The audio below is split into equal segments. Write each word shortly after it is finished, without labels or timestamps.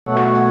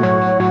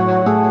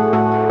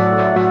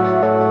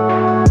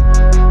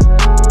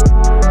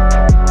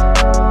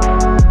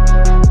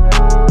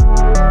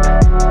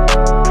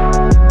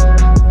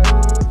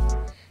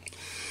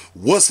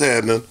What's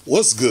happening?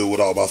 What's good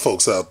with all my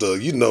folks out there?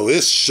 You know,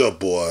 it's your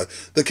boy,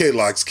 the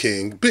K-Locs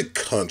King, Big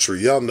Country.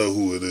 Y'all know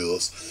who it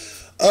is.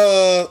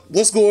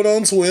 What's going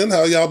on, twin?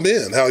 How y'all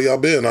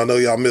been? I know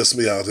y'all missed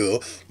me out here.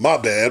 My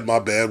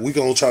bad. We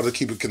gonna try to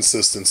keep a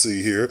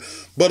consistency here.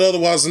 But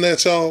otherwise than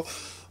that, y'all,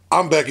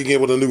 I'm back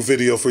again with a new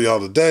video for y'all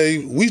today.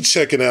 We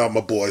checking out my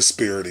boy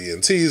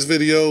Spiritent's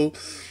video.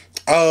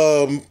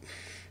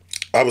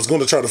 I was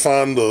going to try to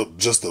find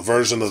just the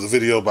version of the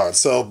video by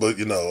itself, but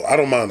you know, I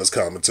don't mind his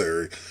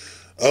commentary.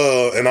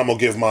 And I'm going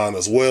to give mine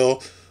as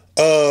well.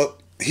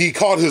 He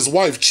caught his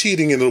wife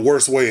cheating in the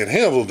worst way and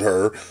handled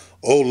her.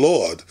 Oh,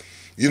 Lord.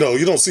 You know,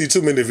 you don't see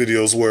too many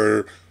videos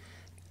where,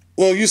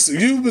 well,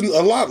 you've been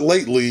a lot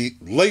lately.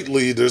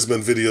 Lately, there's been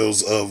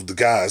videos of the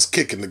guys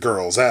kicking the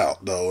girls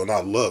out, though, and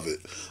I love it.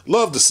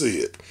 Love to see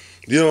it.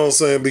 You know what I'm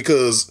saying?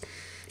 Because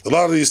a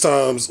lot of these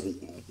times,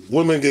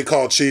 women get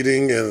caught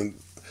cheating, and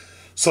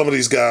some of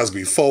these guys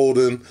be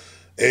folding,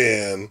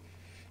 and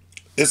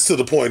it's to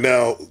the point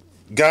now,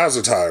 guys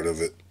are tired of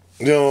it.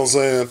 You know what I'm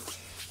saying?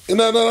 And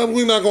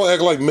we're not going to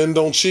act like men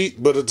don't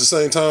cheat, but at the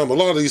same time, a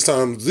lot of these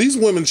times, these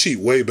women cheat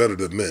way better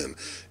than men,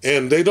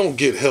 and they don't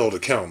get held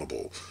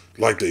accountable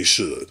like they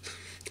should.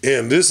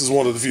 And this is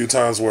one of the few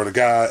times where the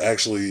guy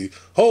actually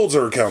holds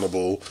her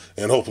accountable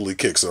and hopefully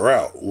kicks her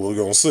out. We're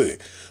going to see.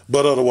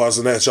 But otherwise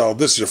than that, y'all,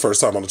 this is your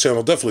first time on the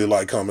channel. Definitely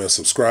like, comment,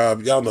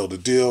 subscribe. Y'all know the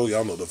deal.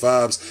 Y'all know the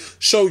vibes.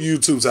 Show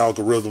YouTube's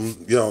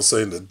algorithm, you know what I'm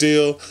saying, the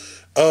deal.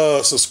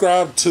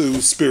 Subscribe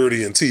to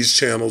Spiritent's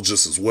channel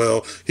just as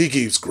well. He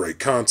keeps great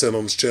content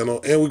on his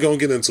channel, and we're going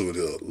to get into it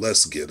here.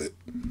 Let's get it.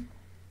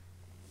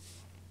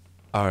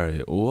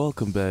 Alright,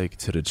 welcome back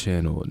to the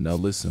channel. Now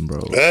listen,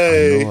 bro.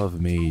 Hey. I know I've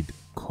made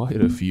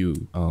quite a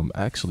few,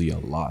 actually a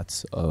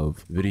lot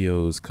of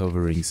videos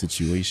covering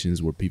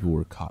situations where people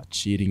were caught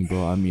cheating,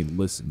 bro. I mean,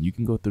 listen, you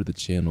can go through the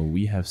channel.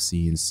 We have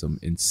seen some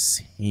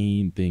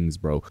insane things,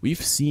 bro.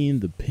 We've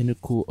seen the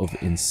pinnacle of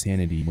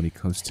insanity when it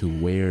comes to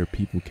where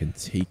people can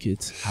take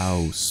it,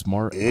 how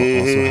smart, but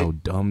also how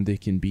dumb they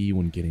can be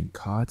when getting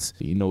caught.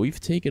 You know,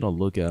 we've taken a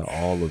look at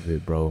all of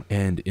it, bro.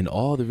 And in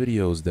all the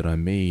videos that I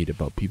made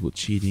about people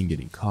cheating,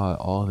 getting caught,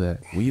 all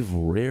that, we've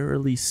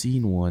rarely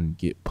seen one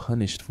get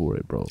punished for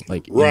it, bro.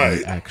 Like, in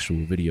the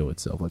actual video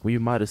itself. Like, we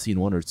might have seen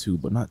one or two,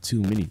 but not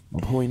too many.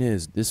 My point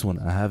is, this one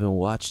I haven't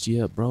watched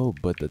yet, bro,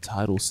 but the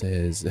title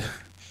says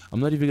I'm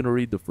not even gonna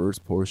read the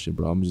first portion,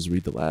 bro. I'm gonna just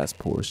read the last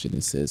portion.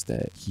 It says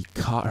that he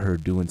caught her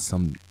doing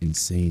some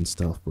insane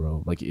stuff,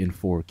 bro, like in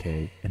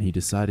 4K, and he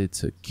decided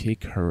to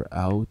kick her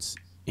out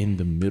in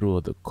the middle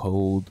of the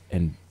cold.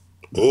 And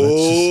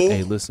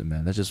hey, listen,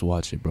 man, let's just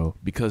watch it, bro.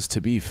 Because to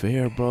be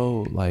fair,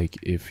 bro, like,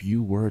 if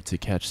you were to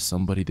catch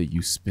somebody that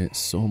you spent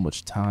so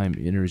much time,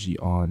 energy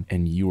on,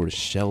 and you were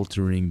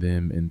sheltering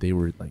them, and they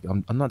were like,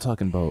 I'm not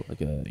talking about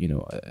like a, you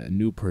know, a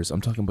new person.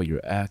 I'm talking about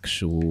your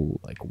actual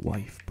like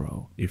wife,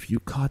 bro. If you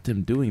caught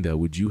them doing that,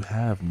 would you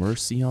have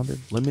mercy on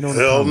them? Let me know in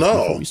the comments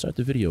before we start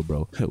the video,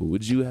 bro.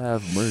 Would you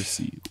have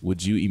mercy?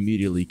 Would you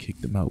immediately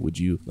kick them out? Would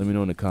you? Let me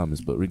know in the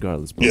comments. But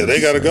regardless, bro, yeah, they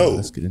gotta go.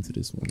 Let's get into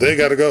this one. They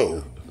gotta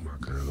go. My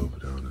girl over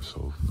there on the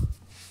sofa.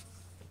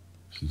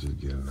 She just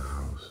get in the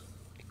house.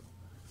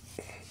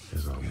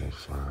 It's almost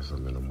 5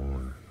 something in the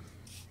morning.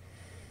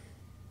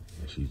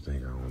 And she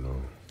think, I don't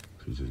know,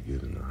 she just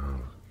get in the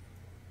house.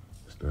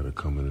 Instead of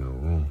coming in the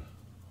room,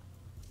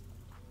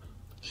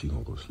 she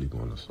gonna go sleep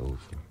on the sofa.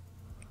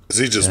 Is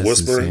he just That's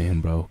whispering?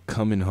 Insane, bro.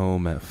 Coming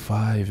home at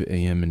 5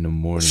 a.m. in the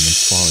morning and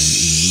falling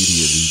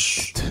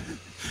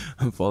immediately.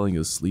 I'm falling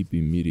asleep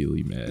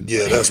immediately, man.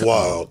 Yeah, that's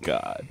wild. Oh,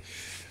 God.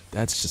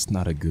 That's just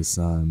not a good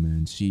sign,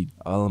 man.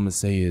 All I'm gonna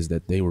say is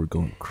that they were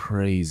going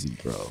crazy,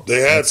 bro.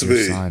 They had That's to your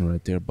be sign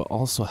right there. But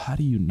also, how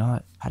do you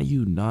not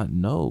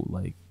know?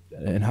 Like,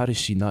 and how does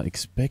she not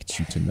expect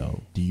you to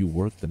know? Do you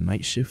work the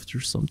night shift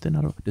or something?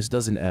 This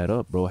doesn't add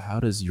up, bro.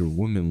 How does your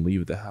woman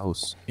leave the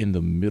house in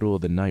the middle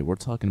of the night? We're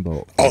talking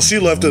about. Oh, she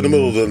left in the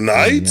middle of the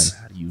night?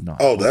 How do you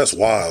not? Oh, that's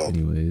wild.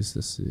 Anyways,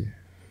 let's see.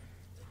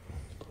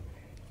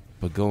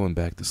 But going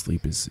back to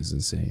sleep is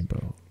insane,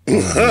 bro.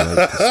 Shows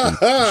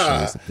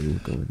that they were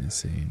going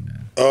insane,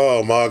 man.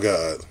 Oh my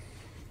God.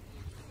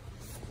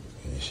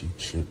 Yeah, she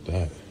tripped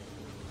that.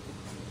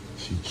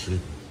 She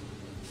tripped.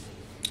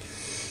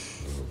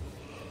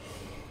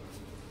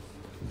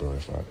 Bro,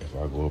 if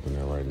I go up in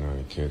there right now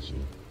and catch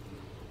you,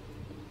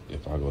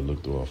 if I go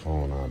look through her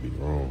phone, I'll be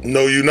wrong.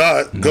 No, you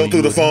not. Go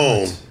through the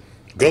phone.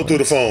 Go through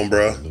the phone,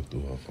 bro. Look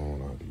through her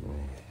phone, I'll be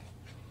wrong.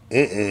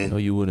 No,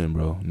 you wouldn't,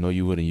 bro. No,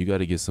 you wouldn't. You got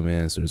to get some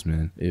answers,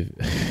 man.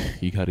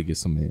 If you got to get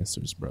some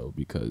answers, bro,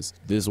 because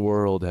this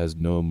world has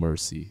no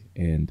mercy.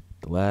 And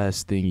the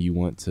last thing you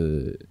want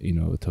to, you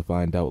know, to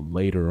find out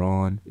later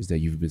on is that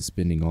you've been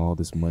spending all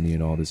this money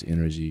and all this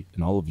energy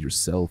and all of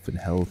yourself and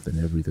health and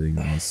everything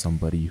on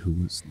somebody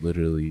who's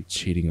literally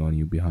cheating on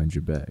you behind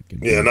your back.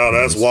 And yeah, no,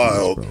 that's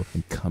wild. Bro,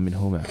 and coming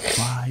home at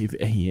 5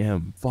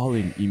 a.m.,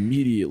 falling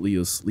immediately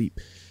asleep.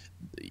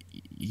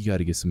 You got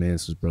to get some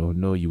answers, bro.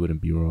 No, you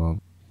wouldn't be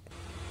wrong.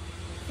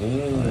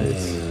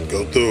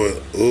 Go through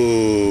it.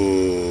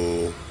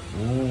 Ooh.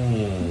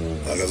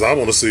 Because I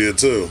want to see it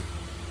too.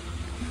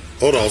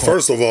 Hold on.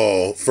 First of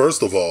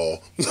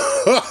all,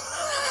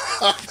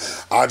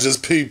 I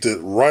just peeped it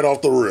right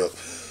off the rip.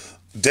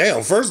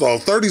 Damn, first of all,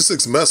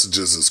 36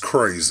 messages is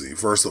crazy.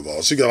 First of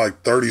all, she got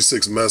like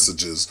 36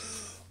 messages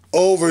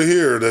over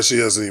here that she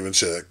hasn't even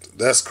checked.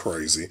 That's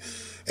crazy.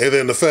 And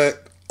then the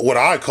fact, what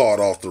I caught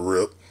off the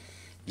rip,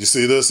 you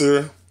see this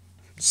here?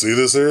 See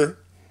this here?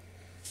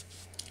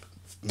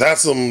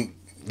 That's some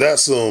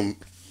that's some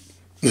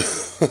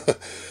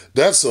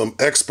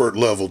expert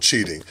level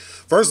cheating.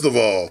 First of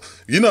all,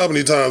 you know how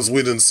many times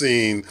we done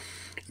seen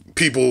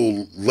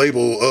people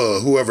label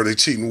whoever they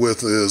cheating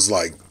with is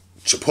like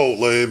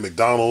Chipotle,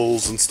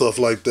 McDonald's, and stuff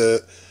like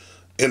that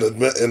in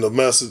the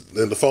message,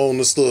 in the phone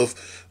and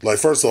stuff. Like,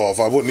 first off,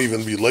 I wouldn't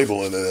even be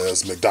labeling it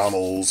as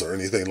McDonald's or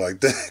anything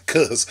like that,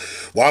 because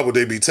why would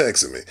they be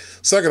texting me?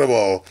 Second of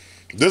all,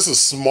 this is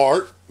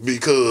smart,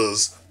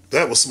 because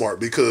that was smart,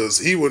 because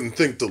he wouldn't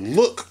think to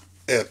look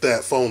at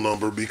that phone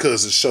number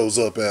because it shows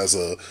up as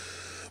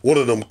one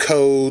of them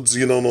codes,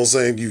 you know what I'm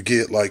saying, you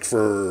get like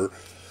for,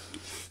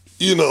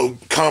 you know,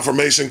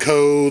 confirmation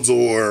codes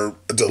or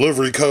a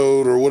delivery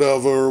code or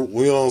whatever,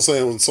 you know what I'm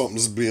saying, when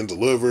something's being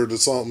delivered or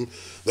something.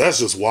 That's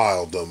just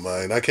wild though,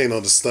 man. I can't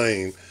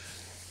understand.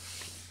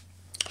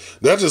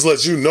 That just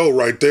lets you know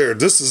right there,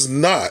 this is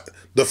not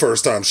the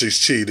first time she's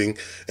cheating,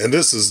 and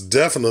this is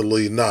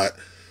definitely not,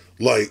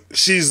 like,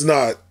 she's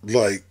not,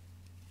 like,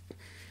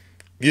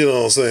 you know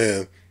what I'm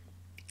saying,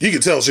 you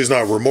can tell she's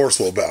not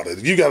remorseful about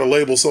it. You got to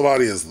label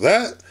somebody as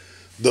that,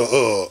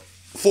 the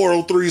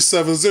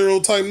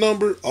 40370 type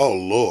number, oh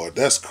Lord,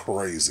 that's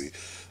crazy.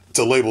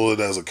 To label it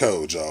as a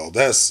code, y'all.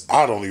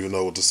 I don't even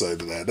know what to say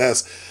to that.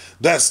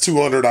 That's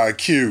 200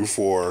 IQ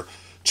for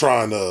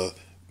trying to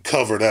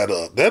cover that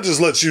up. That just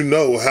lets you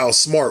know how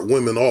smart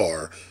women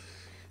are.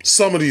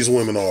 Some of these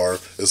women are,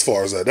 as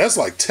far as that. That's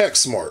like tech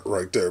smart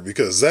right there,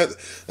 because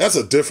that's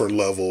a different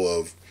level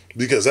of,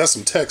 because that's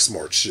some tech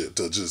smart shit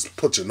to just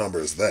put your number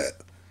as that.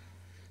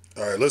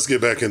 All right, let's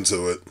get back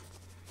into it.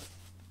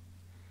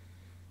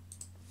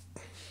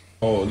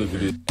 Oh, look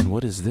at it. And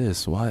what is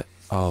this? Why?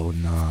 Oh,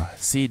 nah.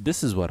 See,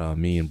 this is what I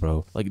mean,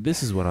 bro. Like,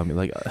 this is what I mean.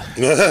 Like, I'm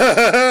telling you,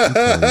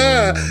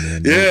 man,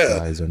 yeah. those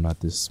guys are not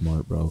this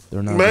smart, bro.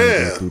 They're not going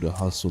to go through the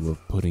hustle of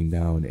putting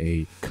down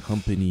a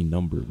company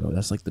number, bro.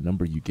 That's like the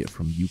number you get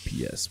from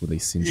UPS when they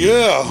send you,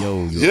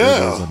 yo, your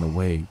order's on the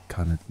way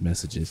kind of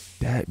messages.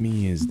 That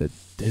means that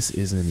this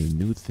isn't a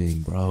new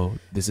thing, bro.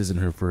 This isn't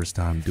her first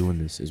time doing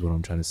this, is what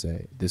I'm trying to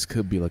say. This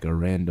could be like a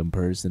random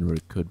person, or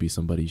it could be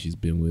somebody she's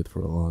been with for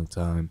a long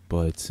time.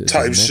 But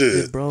type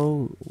shit,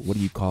 bro. What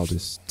do you call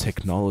this?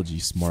 Technology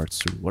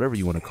smarts, or whatever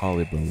you want to call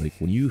it, bro. Like,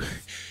 when you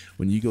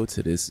go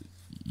to this,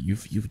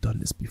 you've done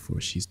this before.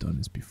 She's done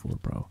this before,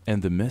 bro.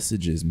 And the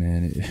messages,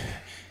 man,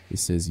 it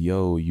says,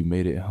 yo, you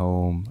made it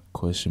home, ?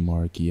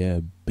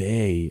 Yeah,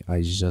 bae,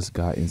 I just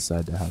got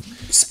inside the house.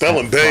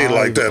 Spelling bae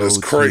like that is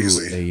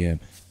crazy. AM.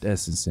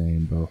 That's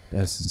insane, bro.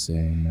 That's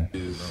insane, man.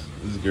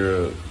 This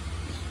girl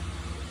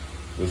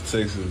was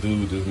texting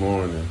dude this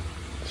morning.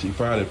 She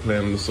probably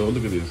planning to, so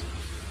look at this.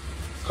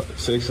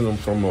 Texting him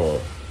from a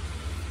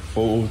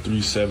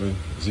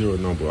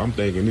 40370 number. I'm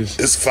thinking this.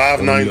 It's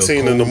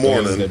 5:19 in the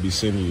morning. That be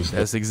sending you stuff.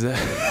 That's that's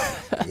exactly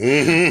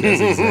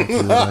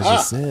what I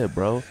just said,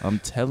 bro. I'm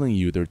telling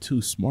you, they're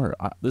too smart.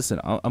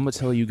 Listen, I'm gonna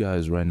tell you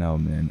guys right now,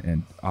 man.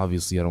 And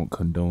obviously, I don't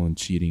condone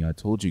cheating. I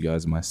told you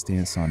guys my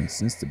stance on it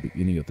since the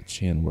beginning of the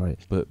channel, right?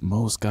 But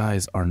most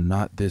guys are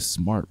not this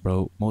smart,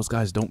 bro. Most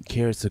guys don't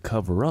care to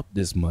cover up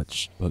this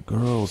much, but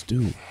girls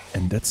do,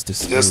 and that's the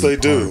scary yes, they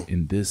do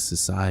in this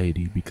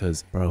society,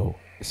 because, bro,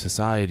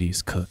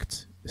 society's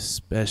cooked.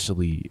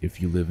 Especially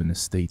if you live in the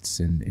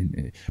States,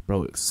 and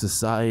bro,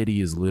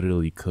 society is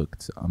literally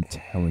cooked. I'm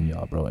telling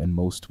y'all, bro, and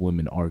most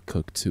women are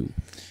cooked too.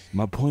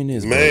 My point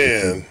is, man, bro,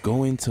 if you're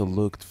going to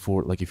look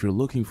for, like, if you're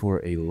looking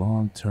for a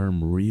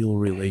long-term real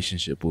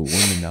relationship with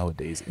women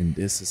nowadays in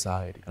this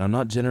society, and I'm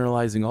not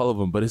generalizing all of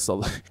them, but it's a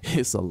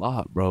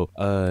lot, bro.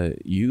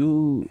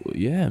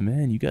 Yeah,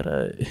 man, you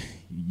gotta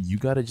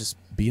just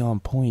be on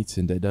point,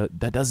 and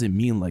that doesn't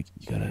mean like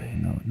you gotta,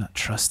 you know, not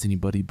trust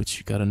anybody, but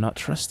you gotta not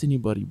trust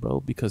anybody,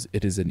 bro, because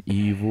it is an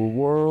evil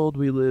world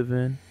we live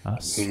in. I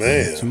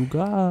swear to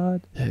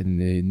God, and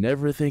they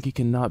never think it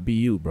cannot be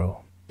you,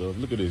 bro.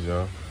 Look at this,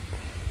 y'all.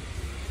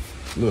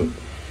 Look,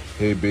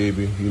 hey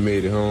baby, you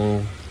made it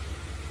home.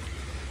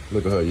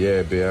 Look at her,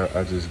 yeah, babe,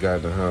 I just got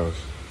in the house.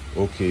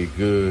 Okay,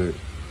 good.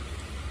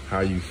 How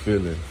you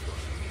feeling?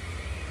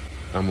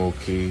 I'm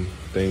okay.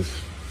 Thanks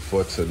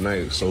for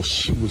tonight. So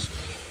she was,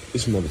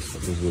 this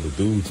motherfucker was with a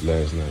dude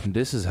last night. And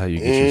this is how you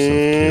get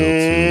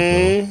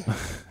yourself killed too, bro.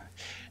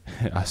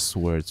 I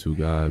swear to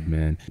God,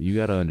 man. You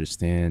gotta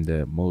understand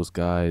that most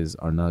guys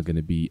are not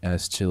gonna be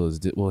as chill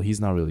as well,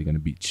 he's not really gonna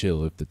be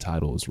chill if the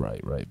title is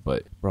right?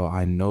 But bro,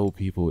 I know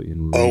people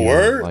in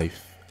real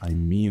life. I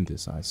mean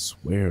this, I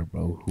swear,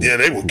 bro. Yeah,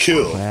 they will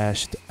kill.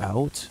 Crashed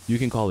out. You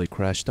can call it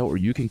crashed out, or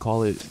you can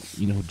call it,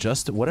 you know,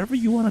 just whatever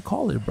you want to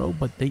call it, bro.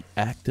 But they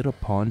acted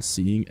upon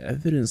seeing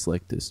evidence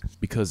like this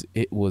because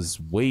it was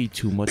way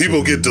too much.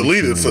 People get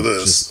deleted for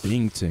this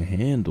thing to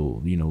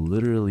handle. You know,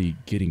 literally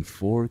getting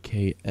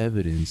 4K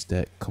evidence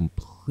that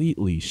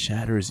completely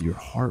shatters your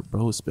heart,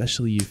 bro.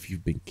 Especially if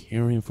you've been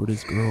caring for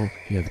this girl,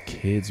 you have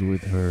kids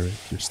with her,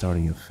 you're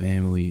starting a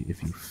family,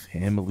 if your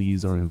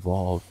families are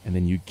involved, and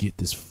then you get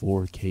this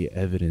 4K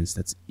evidence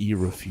that's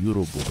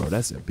irrefutable, bro.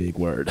 That's a big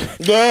word.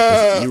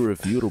 That's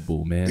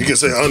irrefutable, man. You can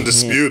say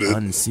undisputed.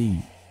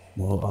 Unsee.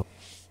 Well,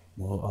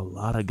 a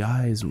lot of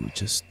guys would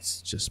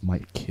just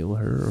might kill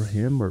her or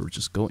him or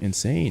just go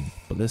insane.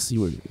 But let's see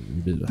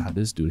how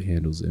this dude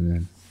handles it,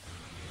 man.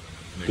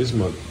 This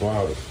my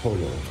father.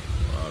 Hold on.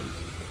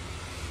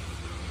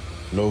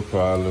 No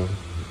problem.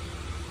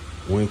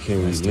 When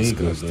can we link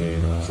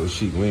again? Bro. So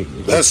she linked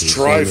me. That's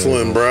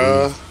trifling,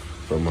 bruh.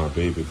 From my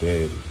baby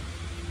daddy.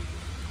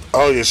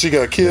 Oh yeah, she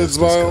got kids,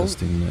 bro.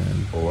 Disgusting,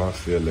 man. Oh, I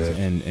feel that.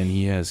 And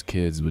he has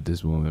kids with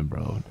this woman,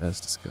 bro.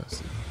 That's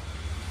disgusting.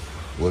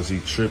 Was he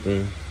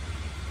tripping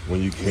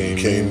when you came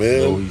in?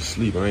 No, he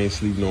sleep. I ain't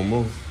sleep no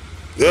more.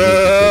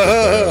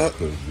 Yeah.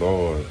 Cause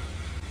Lord,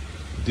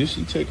 did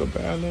she take a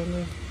bath in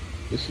there?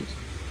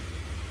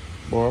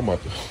 Boy, I'm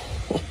about to.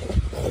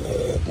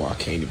 Boy, I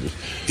can't even.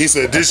 He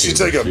said, "Did she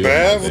take a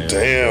bath?"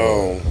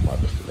 Damn. I'm about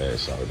to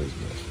flash out this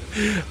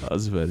mess. I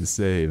was about to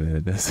say,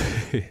 man. That's.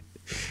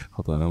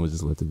 Hold on, I'm gonna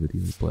just let the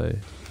video play.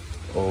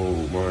 Oh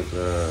my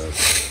God.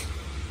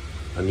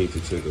 I need to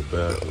take a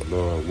bath.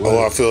 Lord, what?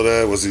 Oh, I feel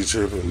that. Was he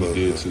tripping? We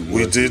did too much.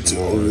 We did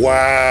too.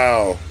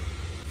 Wow.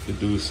 The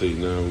dude say,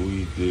 "Now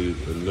we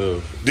did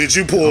enough." Did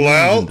you pull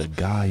out? The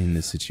guy in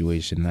this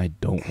situation, I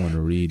don't want to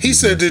read. He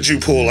said, "Did you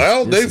pull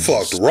out?" They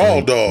fucked raw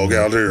dog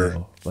out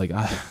here. Like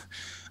I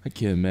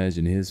can't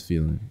imagine his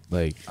feeling.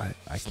 Like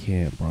I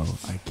can't, bro.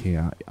 I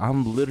can't.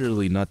 I'm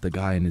literally not the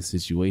guy in this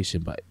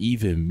situation, but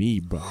even me,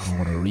 bro, I don't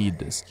want to read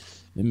this.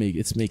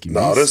 It's making me.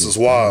 No, this is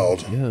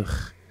wild. Yeah.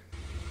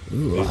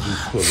 Did you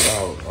pull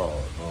out?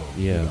 Oh.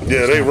 Yeah. Bro,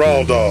 yeah, they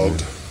raw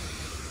dogged.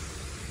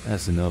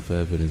 That's enough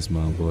evidence,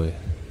 my boy.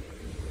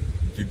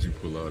 Did you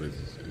pull out is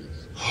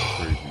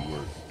crazy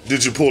work.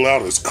 Did you pull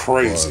out is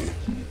crazy.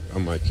 I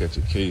might catch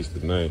a case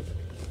tonight.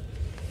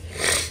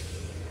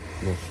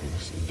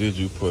 Did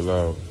you pull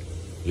out?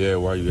 Yeah,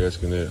 why you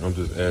asking that? I'm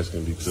just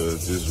asking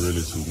because this is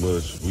really too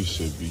much. We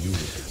should be using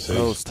protection.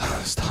 Bro,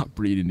 stop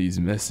reading these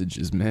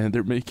messages, man.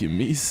 They're making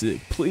me sick.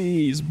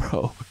 Please,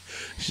 bro.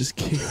 Just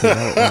kick it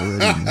out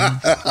already, man.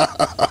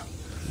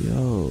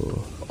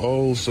 Yo.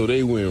 Oh, so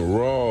they went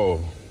raw.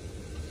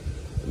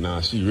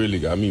 Nah, she really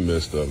got me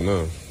messed up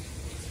now.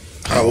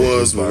 I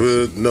was,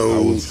 but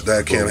no,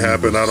 that can't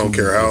happen. I don't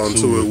care how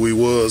into it we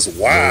was.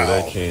 Wow. No,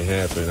 that can't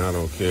happen. I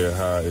don't care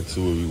how into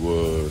it we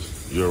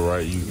was. You're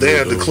right. They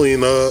had to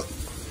clean up.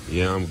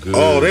 Yeah, I'm good.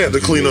 Oh, they had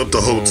to clean up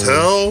the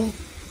hotel,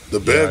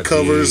 the bed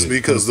covers,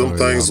 because them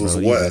things was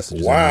wet.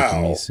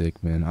 Wow. Me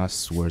sick, man. I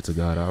swear to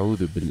God,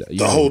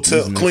 the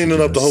hotel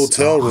cleaning up the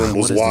hotel room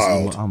was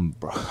wild. I'm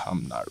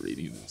not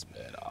reading this,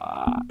 man.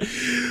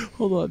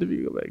 Hold on, let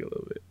me go back a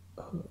little bit.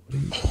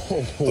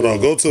 Hold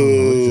on, go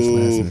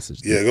to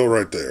go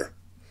right there.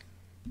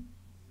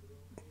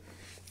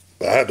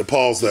 I had to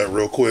pause that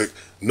real quick.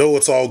 No,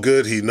 it's all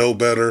good. He know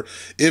better.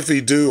 If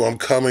he do, I'm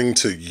coming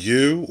to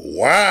you.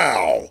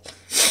 Wow.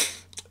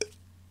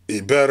 He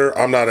better.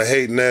 I'm not a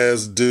hating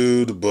ass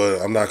dude, but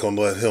I'm not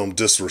gonna let him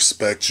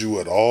disrespect you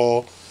at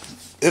all.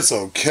 It's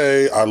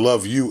okay. I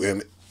love you,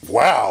 and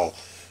wow.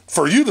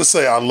 For you to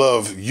say I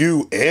love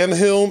you and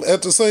him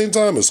at the same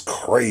time is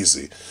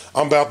crazy.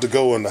 I'm about to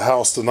go in the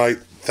house tonight.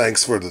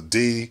 Thanks for the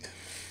D.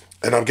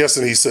 And I'm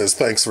guessing he says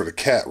thanks for the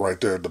cat right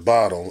there at the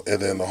bottom.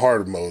 And then the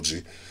heart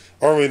emoji.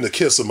 Or I mean the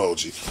kiss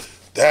emoji.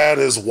 That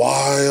is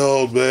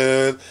wild,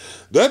 man.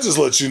 That just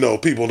lets you know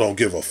people don't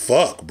give a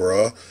fuck,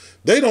 bruh.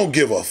 They don't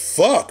give a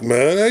fuck,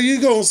 man. How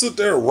you gonna sit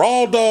there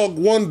raw dog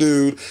one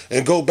dude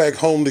and go back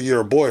home to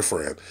your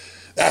boyfriend?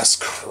 That's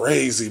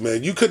crazy,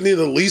 man. You couldn't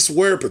even at least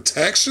wear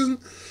protection?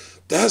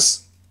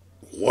 That's,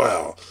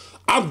 wow.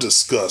 I'm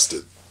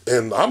disgusted.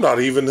 And I'm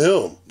not even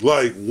him.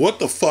 Like, what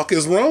the fuck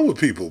is wrong with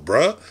people,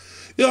 bruh?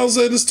 You know what I'm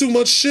saying? There's too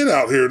much shit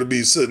out here to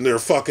be sitting there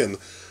fucking.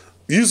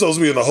 You supposed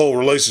to be in a whole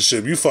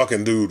relationship. You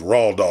fucking dude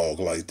raw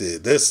dog like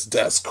that.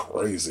 That's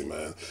crazy,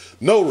 man.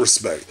 No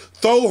respect.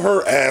 Throw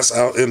her ass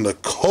out in the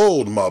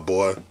cold, my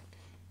boy.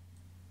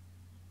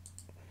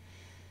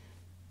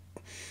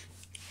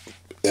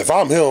 If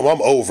I'm him,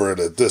 I'm over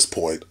it at this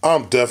point.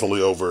 I'm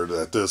definitely over it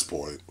at this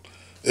point.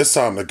 It's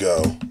time to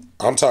go.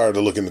 I'm tired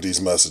of looking at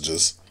these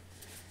messages.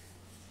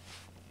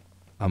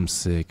 I'm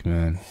sick,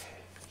 man.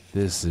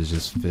 This is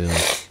just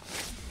filth.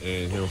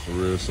 And him for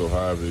real, so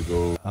however it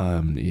goes.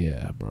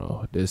 Yeah,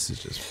 bro. This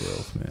is just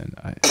filth, man.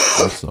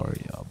 I'm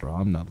sorry, y'all, bro.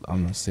 I'm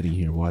not sitting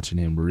here watching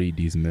him read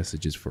these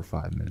messages for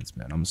 5 minutes,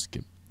 man. I'm gonna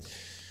skip.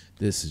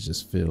 This is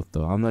just filth,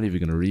 though. I'm not even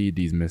gonna read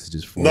these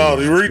messages for No,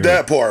 you read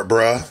that part,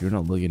 bruh. If you're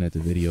not looking at the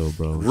video,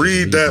 bro.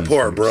 Read that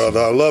part, bro.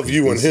 I love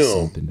you and him.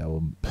 Something that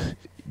will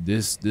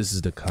This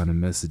is the kind of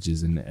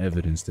messages and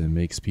evidence that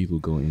makes people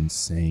go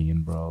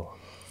insane, bro.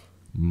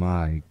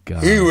 My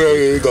God. He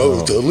ready to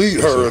go delete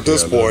her at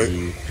this point.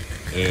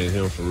 And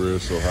him for real,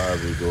 so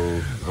however it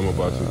goes, I'm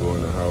about to go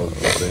in the house,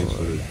 but thanks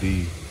for the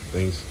D.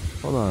 Thanks.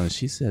 Hold on,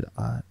 she said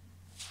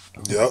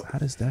Yep. How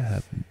does that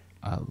happen?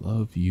 I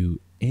love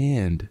you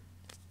and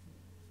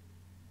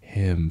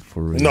him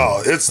for real.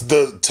 No, it's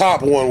the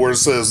top one where it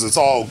says it's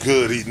all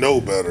good. He know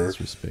better.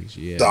 Disrespect.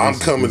 Yeah, The I'm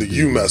coming to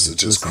you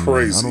message is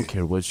crazy. Man, I don't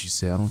care what you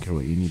say. I don't care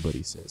what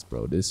anybody says,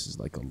 bro. This is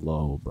like a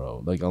low,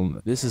 bro. Like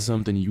this is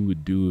something you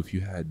would do if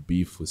you had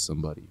beef with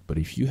somebody. But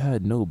if you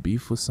had no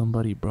beef with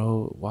somebody,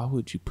 bro, why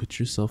would you put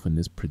yourself in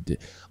this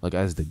like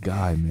as the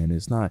guy, man?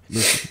 It's not.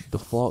 Listen, the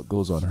fault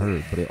goes on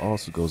her, but it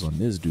also goes on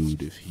this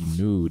dude if he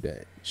knew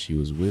that she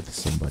was with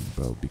somebody,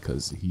 bro,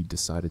 because he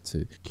decided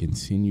to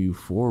continue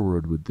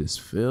forward with this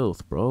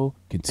filth, bro.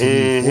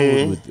 Continue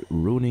forward with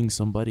ruining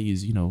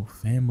somebody's,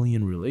 family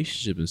and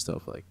relationship and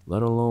stuff, like,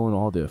 let alone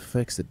all the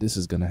effects that this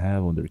is gonna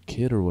have on their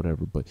kid or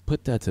whatever. But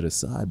put that to the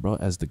side, bro.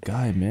 As the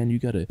guy, man, you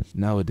gotta,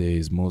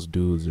 nowadays, most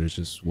dudes are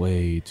just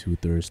way too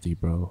thirsty,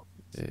 bro.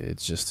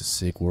 It's just a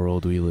sick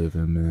world we live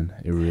in, man.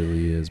 It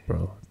really is,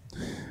 bro.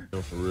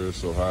 For real,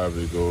 so however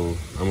it goes,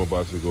 I'm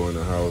about to go in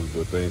the house,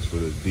 but thanks for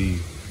the D.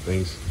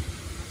 Thanks.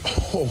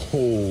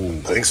 Oh,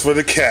 Thanks for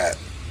the cat.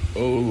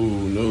 oh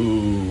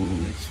no.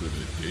 Thanks for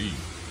the date.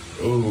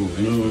 Oh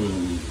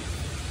no.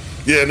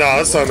 Yeah, nah,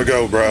 it's time to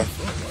go, bro.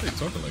 Why are you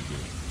talking like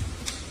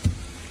that?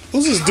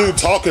 Who's this dude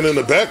talking in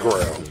the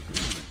background?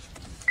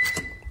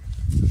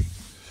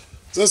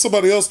 Is that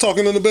somebody else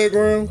talking in the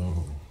background?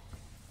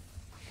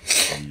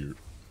 Weird.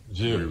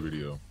 Jill. Weird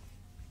video.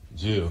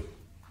 Jill,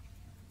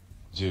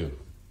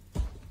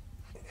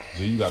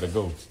 you gotta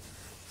go.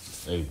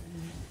 Hey,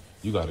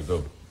 you gotta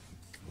go.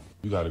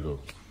 You gotta go.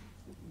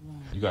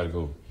 You gotta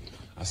go.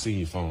 I seen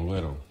your phone.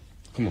 Let on.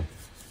 Come on.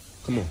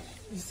 Come on.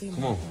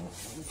 Come on.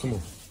 Come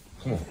on.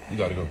 Come on. You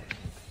gotta go.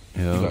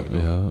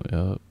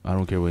 Yeah. I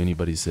don't care what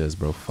anybody says,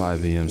 bro.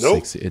 5 a.m.,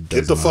 Nope. 6, it Get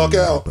the doesn't fuck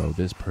matter, out. bro.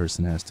 This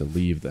person has to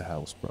leave the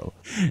house, bro.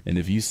 And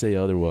if you say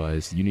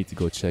otherwise, you need to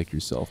go check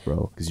yourself,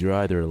 bro. Because you're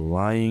either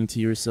lying to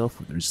yourself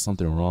or there's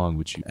something wrong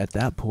with you. At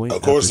that point,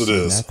 Of course after it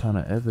seeing is. that kind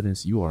of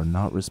evidence, you are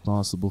not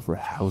responsible for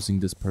housing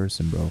this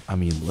person, bro. I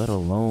mean, let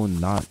alone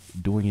not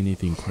doing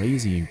anything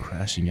crazy and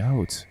crashing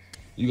out.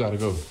 You gotta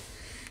go.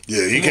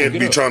 Yeah, you Come on, can't get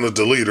be up. trying to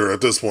delete her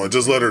at this point.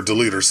 Just let her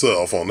delete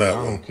herself on that I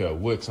one. don't care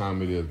what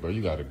time it is, bro.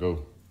 You gotta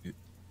go.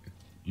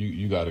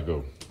 You gotta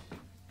go.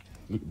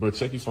 Look, bro,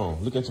 check your phone.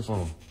 Look at your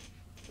phone.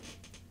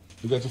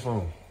 Look at your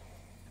phone.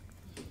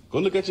 Go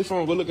look at your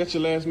phone. Go look at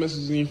your last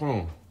messages in your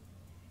phone.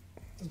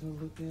 Go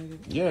look at it.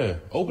 Yeah,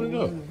 open it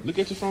up. Look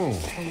at your phone.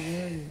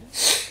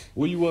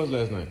 Where you was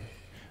last night?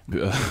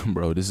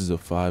 Bro, this is a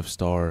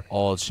 5-star,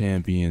 all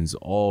champions,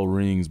 all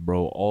rings,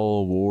 bro,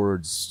 all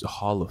awards,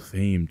 Hall of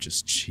Fame,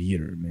 just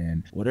cheater,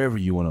 man. Whatever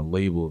you want to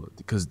label it,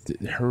 because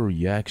her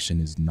reaction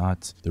is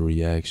not the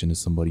reaction of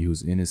somebody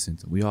who's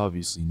innocent. We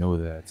obviously know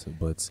that,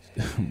 but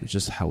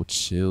just how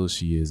chill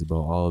she is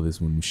about all of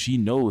this when she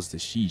knows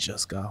that she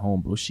just got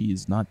home, bro. She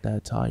is not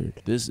that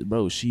tired.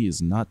 She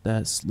is not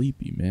that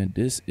sleepy, man.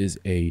 This is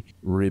a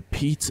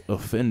repeat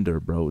offender,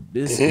 bro.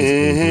 This is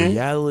a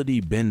reality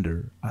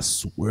bender. I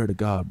swear to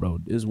God, bro.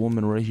 This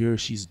woman right here,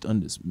 she's done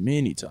this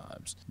many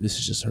times. This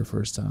is just her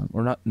first time.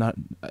 Or not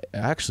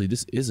actually,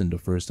 this isn't the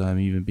first time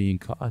even being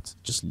caught.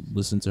 Just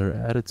listen to her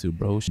attitude,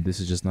 bro. This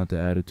is just not the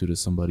attitude of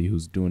somebody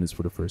who's doing this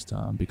for the first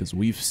time, because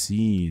we've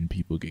seen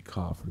people get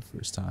caught for the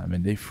first time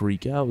and they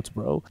freak out,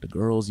 bro. The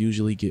girls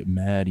usually get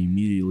mad,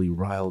 immediately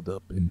riled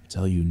up and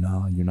tell you,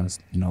 nah, you're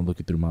not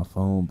looking through my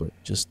phone. But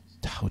just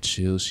how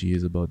chill she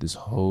is about this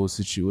whole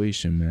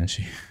situation, man.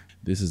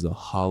 This is a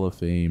Hall of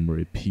Fame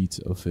repeat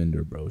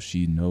offender, bro.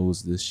 She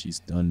knows this, she's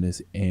done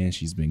this, and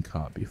she's been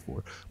caught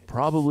before.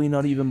 Probably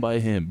not even by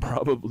him,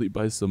 probably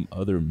by some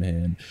other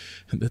man.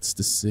 That's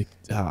the sick,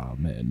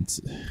 man.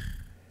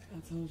 I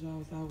told you I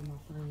was out with my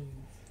friends.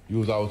 You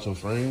was out with your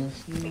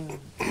friends? Yeah.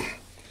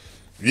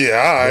 Yeah,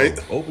 all right.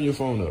 Bro, open your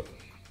phone up.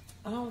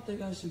 I don't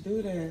think I should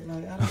do that.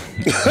 Like, I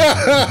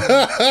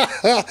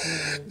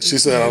don't She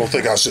said, I don't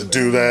think I should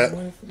do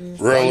that.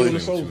 Really? On the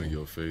sofa. In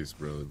your face,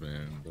 brother,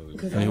 man.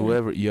 And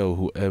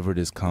whoever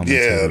this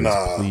commentator Yeah, is,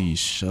 nah. please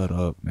shut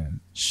up, man.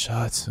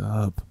 Shut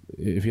up.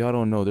 If y'all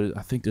don't know,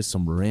 I think there's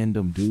some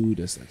random dude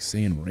that's like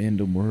saying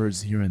random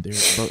words here and there.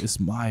 Bro, it's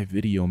my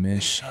video, man.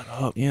 Shut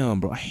up.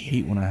 Damn, bro, I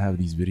hate when I have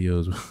these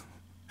videos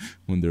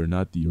when they're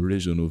not the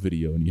original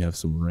video and you have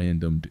some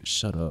random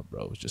shut up,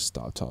 bro. Just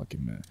stop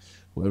talking, man.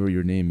 Whoever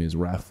your name is,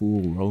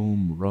 Raful,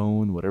 Rome,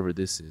 Roan, whatever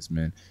this is,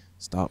 man.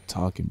 Stop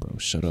talking, bro.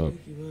 Shut up.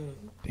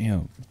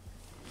 Damn.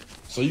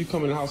 So you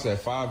come in the house at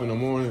 5 in the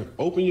morning,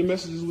 open your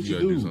messages, what You you,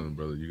 gotta do do? something,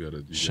 brother. You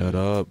gotta Shut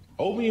up.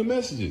 Open your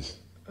messages.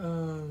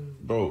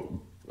 Bro,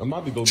 I'm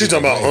about to go She get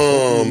talking my wife. Open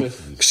your about,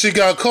 messages. she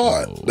got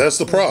caught. That's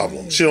the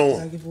problem. She don't,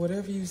 Like, if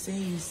whatever you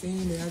seen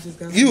it. I just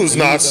got you was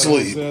somebody- not You was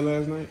asleep. there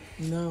last night?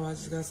 No, I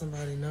just got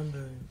somebody's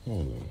number.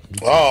 Hold on.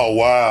 Oh,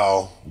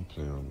 wow. You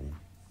playing on me.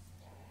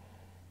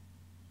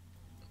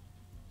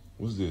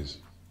 What's this?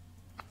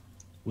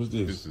 What's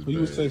this? This is Who you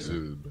bad. was This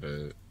texting? is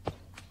bad.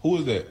 Who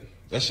is that?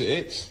 That's your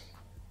ex?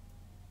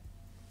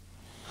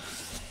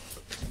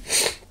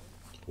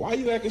 Why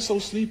you acting so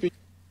sleepy?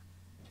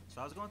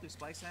 So I was going through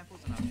spike samples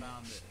and I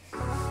found this.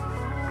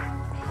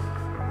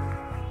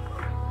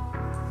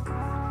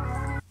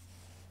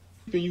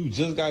 You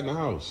just got in the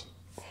house.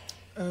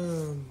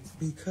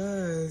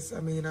 Because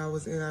I've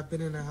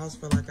been in the house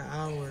for like an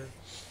hour,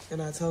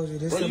 and I told you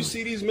this. Bro, you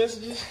see these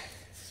messages?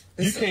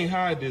 You can't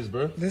hide this,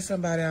 bro. This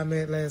somebody I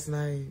met last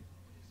night,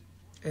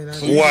 and I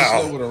So you just Wow.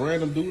 slept with a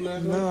random dude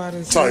last night? no, I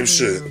didn't. Type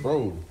see shit. him.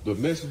 Bro, the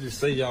messages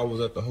say y'all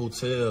was at the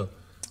hotel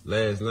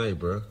last night,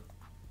 bro.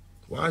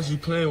 Why is you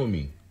playing with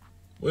me?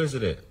 Where's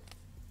it at?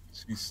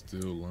 She's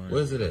still lying.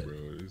 Where's it at? Bro,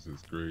 this is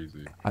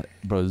crazy.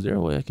 Bro, is there a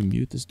way I can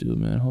mute this dude,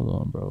 man? Hold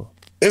on, bro.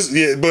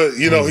 Yeah, but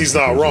you know he's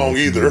not wrong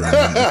either.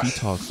 If he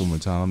talks one more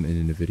time, I'm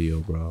ending the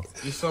video, bro.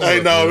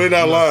 Hey, no, they're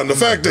not lying. The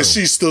fact that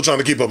she's still trying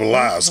to keep up a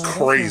lie is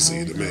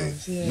crazy to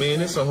me. Man,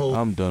 it's a whole.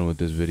 I'm done with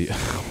this video.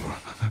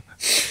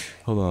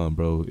 Hold on,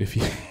 bro.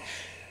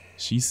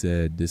 She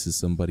said this is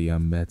somebody I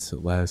met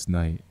last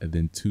night, and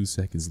then 2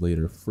 seconds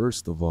later,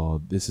 first of all,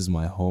 this is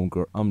my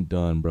homegirl. I'm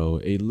done, bro.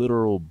 A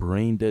literal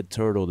brain dead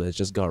turtle that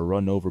just got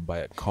run over by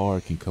a car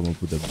can come up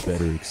with a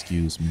better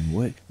excuse, man.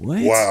 What?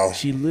 Wow.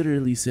 She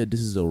literally said this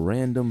is a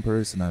random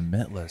person I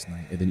met last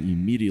night, and then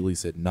immediately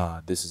said,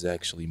 nah, this is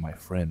actually my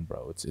friend,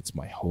 bro. It's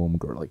my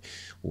homegirl. Like,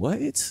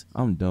 what?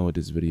 I'm done with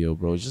this video,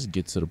 bro. Just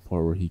get to the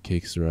part where he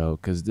kicks her out,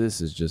 because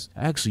this is just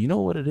actually, you know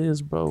what it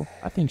is, bro?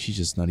 I think she's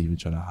just not even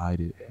trying to hide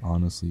it,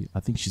 honestly. I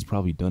think she's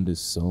probably done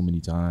this so many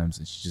times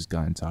and she's just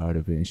gotten tired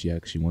of it, and she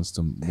actually wants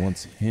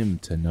him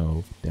to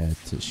know that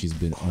she's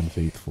been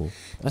unfaithful.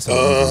 That's how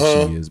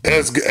evil she is, bro.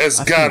 It's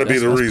gotta be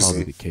the that's reason.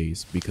 probably the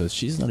case, because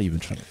she's not even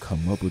trying to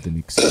come up with an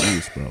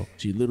excuse, bro.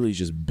 She literally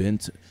just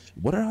bent.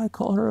 What did I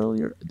call her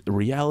earlier? The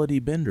reality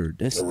bender.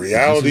 The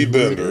reality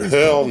bender.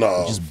 Hell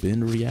no. Just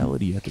bend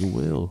reality at their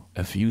will.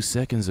 A few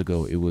seconds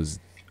ago, it was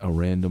a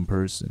random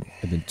person,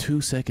 and then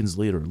 2 seconds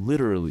later,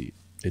 literally,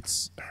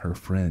 it's her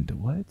friend.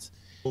 What?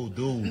 Oh,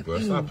 dude, bro.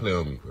 Stop playing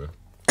with me, bro.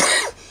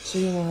 She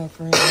didn't want her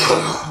friends,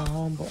 her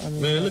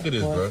homeboy. Man, look at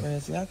this, bro.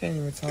 boyfriends. Y'all can't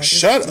even talk.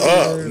 Shut It's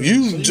up. weird.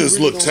 You just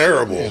look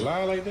terrible.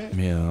 Lie like that?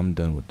 Man, I'm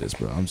done with this,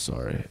 bro. I'm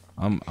sorry.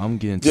 I'm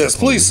getting to Yes, the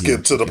point please where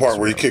skip to the part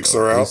where he kicks her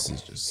bro. out. This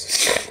is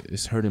just,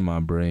 it's hurting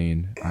my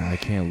brain. I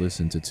can't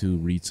listen to two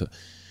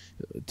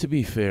to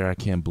be fair, I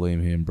can't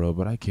blame him, bro,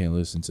 but I can't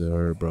listen to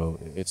her, bro.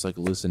 It's like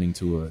listening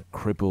to a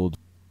crippled,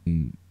 I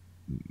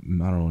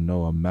don't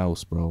know, a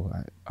mouse, bro.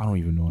 I don't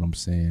even know what I'm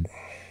saying.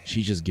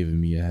 She just giving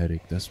me a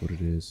headache. That's what it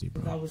is, I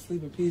bro. was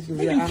sleeping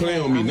peacefully. Bro, you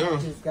playing with me now?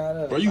 Just got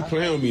up. Bro, you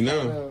playing with me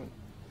now?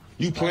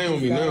 You playing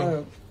with me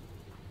now?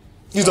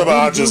 You talking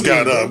about I just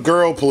got up.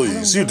 Girl,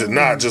 please. You did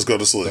not just go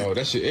to sleep. Oh,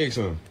 that's your ex,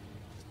 huh?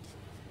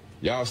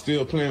 Y'all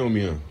still playing with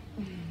me, huh?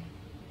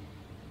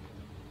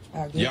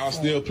 Y'all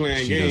still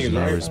playing She games, does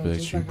not right?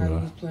 respect you,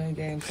 bro.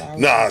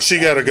 Nah, she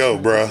gotta go,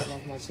 bruh.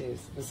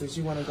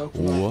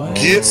 What?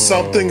 Get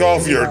something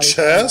off your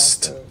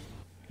chest?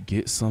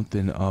 Get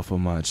something off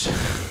of my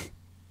chest.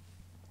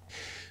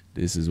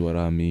 This is what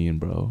I mean,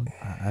 bro.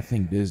 I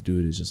think this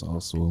dude is just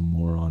also a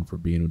moron for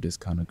being with this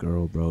kind of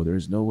girl, bro.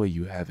 There's no way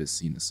you haven't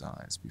seen the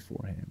signs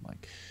beforehand.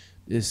 Like,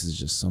 this is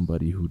just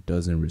somebody who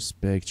doesn't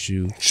respect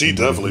you. She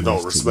somebody definitely who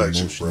don't wants to respect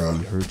you, bro.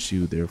 emotionally hurt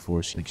you.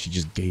 Therefore, she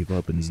just gave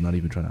up and is not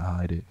even trying to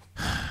hide it.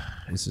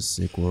 It's a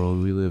sick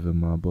world we live in,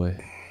 my boy.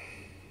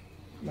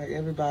 Like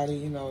everybody,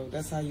 you know,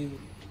 that's how you.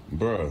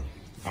 Bruh,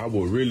 I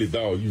would really,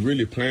 dog. You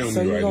really playing with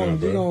So me you right gonna, now, you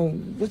bro. gonna,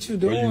 what you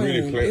Bro, doing? you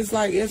really play- It's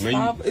like it's Man,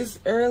 you- it's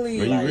early.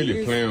 Man, like, you really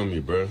it's- playing with me,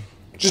 bro.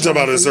 She talking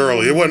about this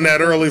early. It wasn't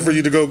that early for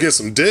you to go get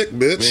some dick,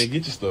 bitch. Man,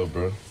 get your stuff,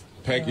 bro.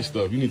 Pack your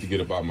stuff. You need to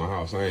get up out my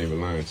house. I ain't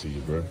even lying to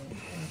you, bro.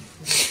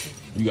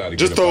 You gotta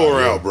Just get up throw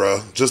her here. out,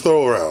 bro. Just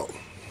throw her out.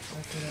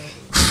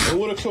 Hey,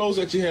 what the clothes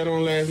that you had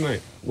on last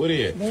night? What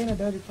is? They in a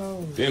dirty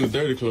clothes. They in the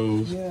dirty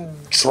clothes. Yeah.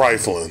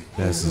 Trifling.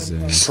 That's insane.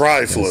 That's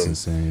Trifling.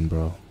 insane,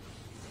 bro.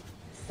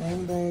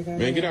 Same bag.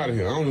 Man, get out of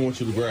here. I don't even want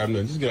you to grab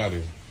nothing. Just get out of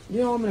here. You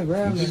don't want me to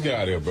grab Just me? get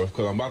out of here, bro,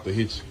 because I'm about to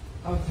hit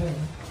you. Okay.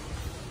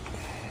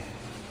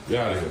 Get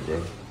out of here, bro.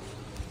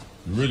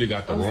 You really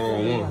got the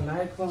wrong one.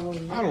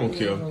 I don't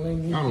care.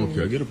 I don't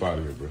care. Get up out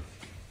of here, bro.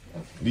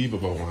 Leave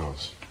up out my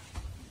house.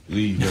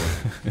 Leave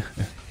now.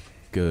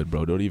 Good,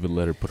 bro. Don't even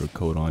let her put her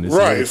coat on.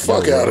 Right,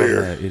 fuck outta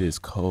here. It is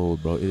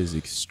cold, bro. It is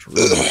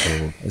extremely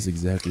cold. That's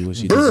exactly what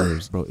she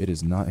deserves, bro. It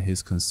is not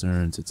his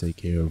concern to take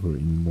care of her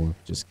anymore.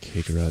 Just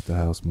kick her out the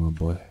house, my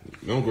boy.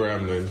 Don't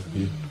grab nothing.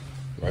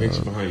 If I hit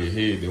you behind your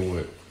head, then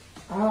what?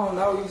 I don't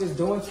know. You're just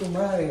doing too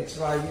much.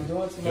 Like you're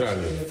doing too Get out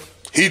much. of here.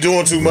 He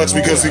doing too much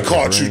because he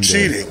caught you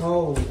cheating. It's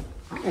cold.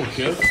 I don't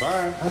care.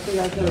 Bye. I think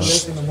I could have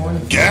left in the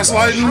morning.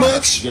 Gaslighting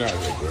much? Get out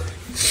of here, bro.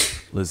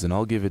 Listen,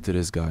 I'll give it to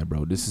this guy,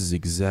 bro. This is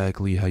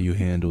exactly how you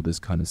handle this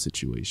kind of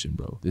situation,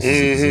 bro. This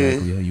is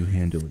exactly how you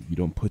handle it. You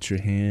don't put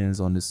your hands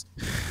on this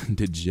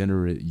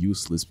degenerate,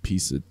 useless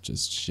piece of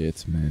just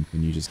shit, man.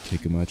 And you just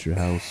kick him out your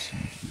house.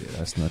 Yeah,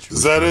 that's not your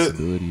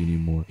responsibility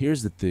anymore.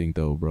 Here's the thing,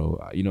 though,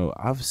 bro. You know,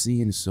 I've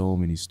seen so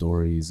many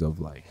stories of,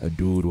 like, a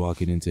dude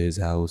walking into his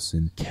house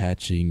and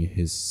catching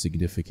his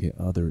significant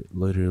other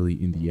literally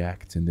in the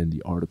act. And then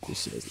the article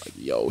says, like,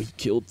 yo, he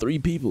killed 3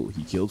 people.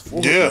 He killed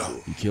 4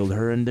 people. He killed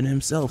her and then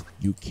himself.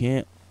 You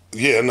can't.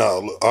 Yeah,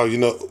 no. You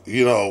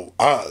know what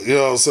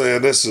I'm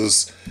saying? This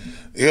is,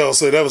 you know what I'm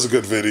saying? That was a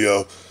good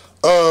video.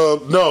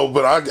 No,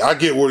 but I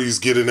get where he's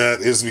getting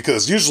at is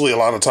because usually a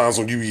lot of times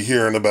when you be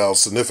hearing about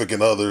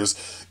significant others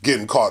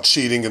getting caught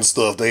cheating and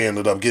stuff, they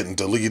ended up getting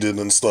deleted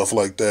and stuff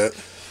like that.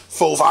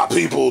 4 or 5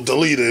 people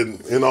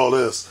deleted and all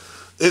this.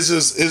 It's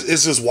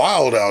just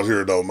wild out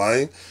here though,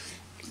 man.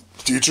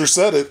 Future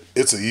said it.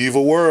 It's an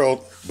evil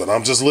world, but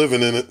I'm just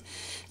living in it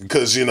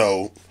because, you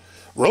know,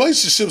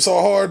 relationships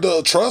are hard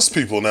to trust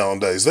people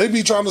nowadays. They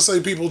be trying to say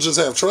people just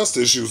have trust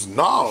issues.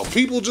 Nah,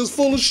 people just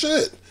full of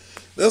shit.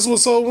 That's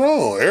what's so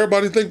wrong.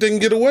 Everybody think they can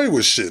get away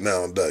with shit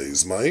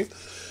nowadays, man.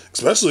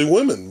 Especially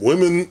women.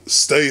 Women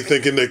stay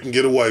thinking they can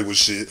get away with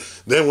shit.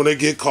 Then when they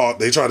get caught,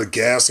 they try to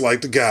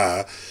gaslight the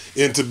guy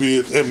into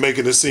and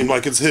making it seem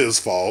like it's his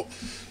fault.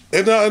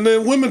 And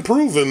then women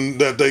proving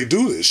that they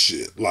do this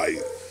shit. Like,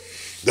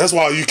 that's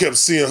why you kept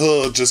seeing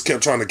her just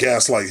kept trying to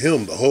gaslight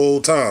him the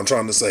whole time,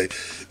 trying to say,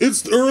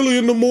 it's early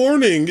in the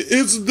morning,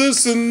 it's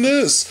this and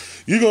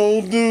this, you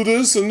gonna do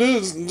this and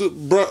this.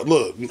 Bro,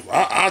 look,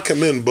 I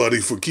commend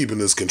Buddy for keeping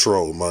this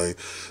control, man.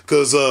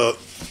 Because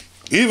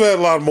Eve had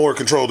a lot more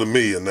control than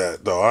me in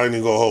that, though. I ain't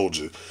even gonna hold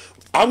you.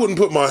 I wouldn't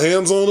put my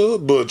hands on her,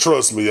 but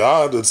trust me,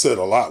 I'd have said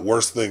a lot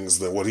worse things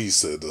than what he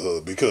said to her,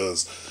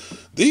 because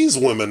these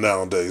women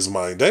nowadays,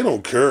 man, they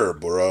don't care,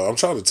 bro. I'm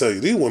trying to tell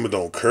you, these women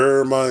don't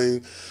care,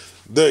 man.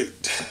 I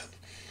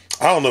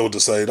don't know what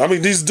to say. I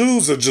mean, these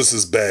dudes are just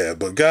as bad,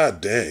 but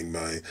god dang,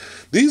 man.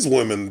 These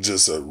women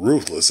just are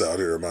ruthless out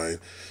here, man.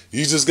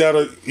 You just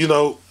gotta, you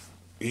know,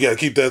 you gotta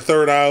keep that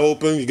third eye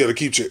open. You gotta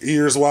keep your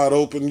ears wide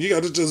open. You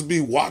gotta just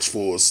be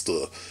watchful of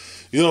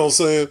stuff. You know what I'm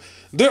saying?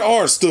 There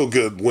are still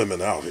good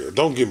women out here.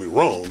 Don't get me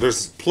wrong.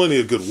 There's plenty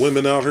of good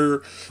women out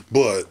here,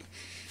 but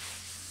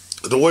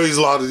the ways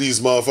a lot of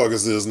these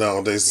motherfuckers is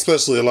nowadays,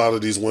 especially a lot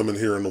of these women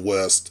here in the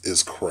West,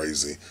 is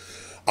crazy.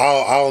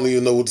 I don't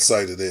even know what to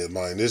say to that,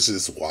 man. It's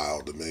just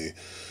wild to me.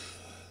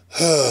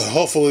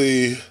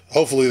 Hopefully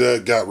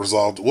that got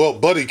resolved. Well,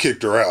 Buddy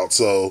kicked her out,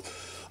 so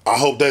I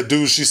hope that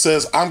dude she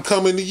says, I'm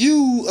coming to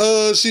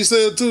you, she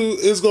said too,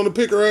 is going to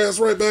pick her ass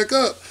right back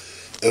up.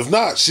 If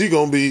not, she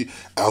going to be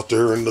out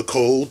there in the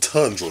cold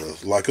tundra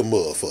like a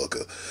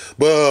motherfucker.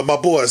 But my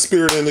boy,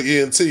 Spiritent the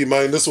ENT,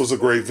 man, this was a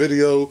great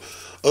video.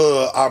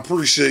 I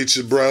appreciate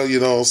you, bro. You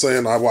know what I'm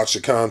saying? I watch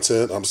your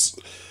content.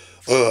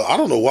 I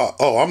don't know why.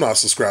 Oh, I'm not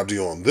subscribed to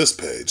you on this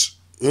page.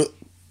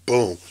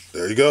 Boom.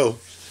 There you go.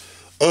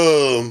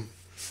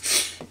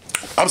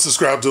 I'm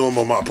subscribed to him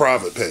on my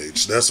private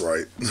page. That's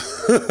right.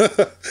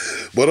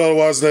 But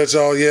otherwise than that,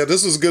 y'all, yeah,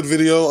 this was a good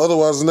video.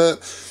 Otherwise than that,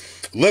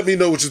 let me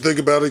know what you think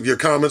about it. Your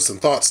comments and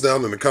thoughts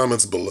down in the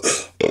comments below.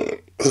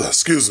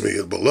 Excuse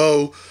me,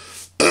 below.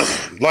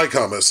 Like,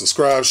 comment,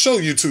 subscribe. Show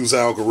YouTube's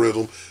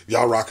algorithm.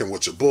 Y'all rocking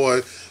with your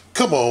boy.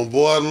 Come on,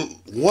 boy.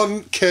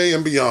 1K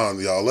and beyond,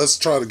 y'all. Let's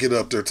try to get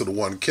up there to the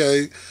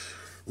 1K.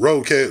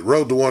 Road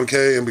to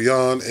 1K and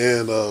beyond.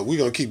 And we're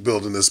going to keep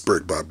building this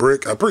brick by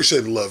brick. I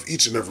appreciate and love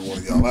each and every one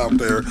of y'all out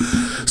there.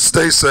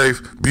 Stay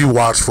safe. Be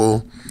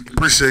watchful.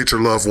 Appreciate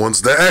your loved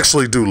ones that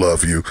actually do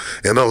love you.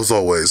 And as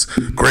always,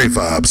 great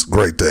vibes,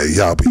 great day.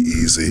 Y'all be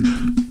easy.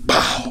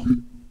 Bow.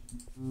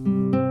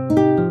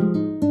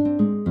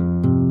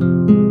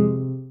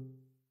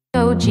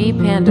 OG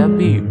Panda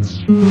Beats.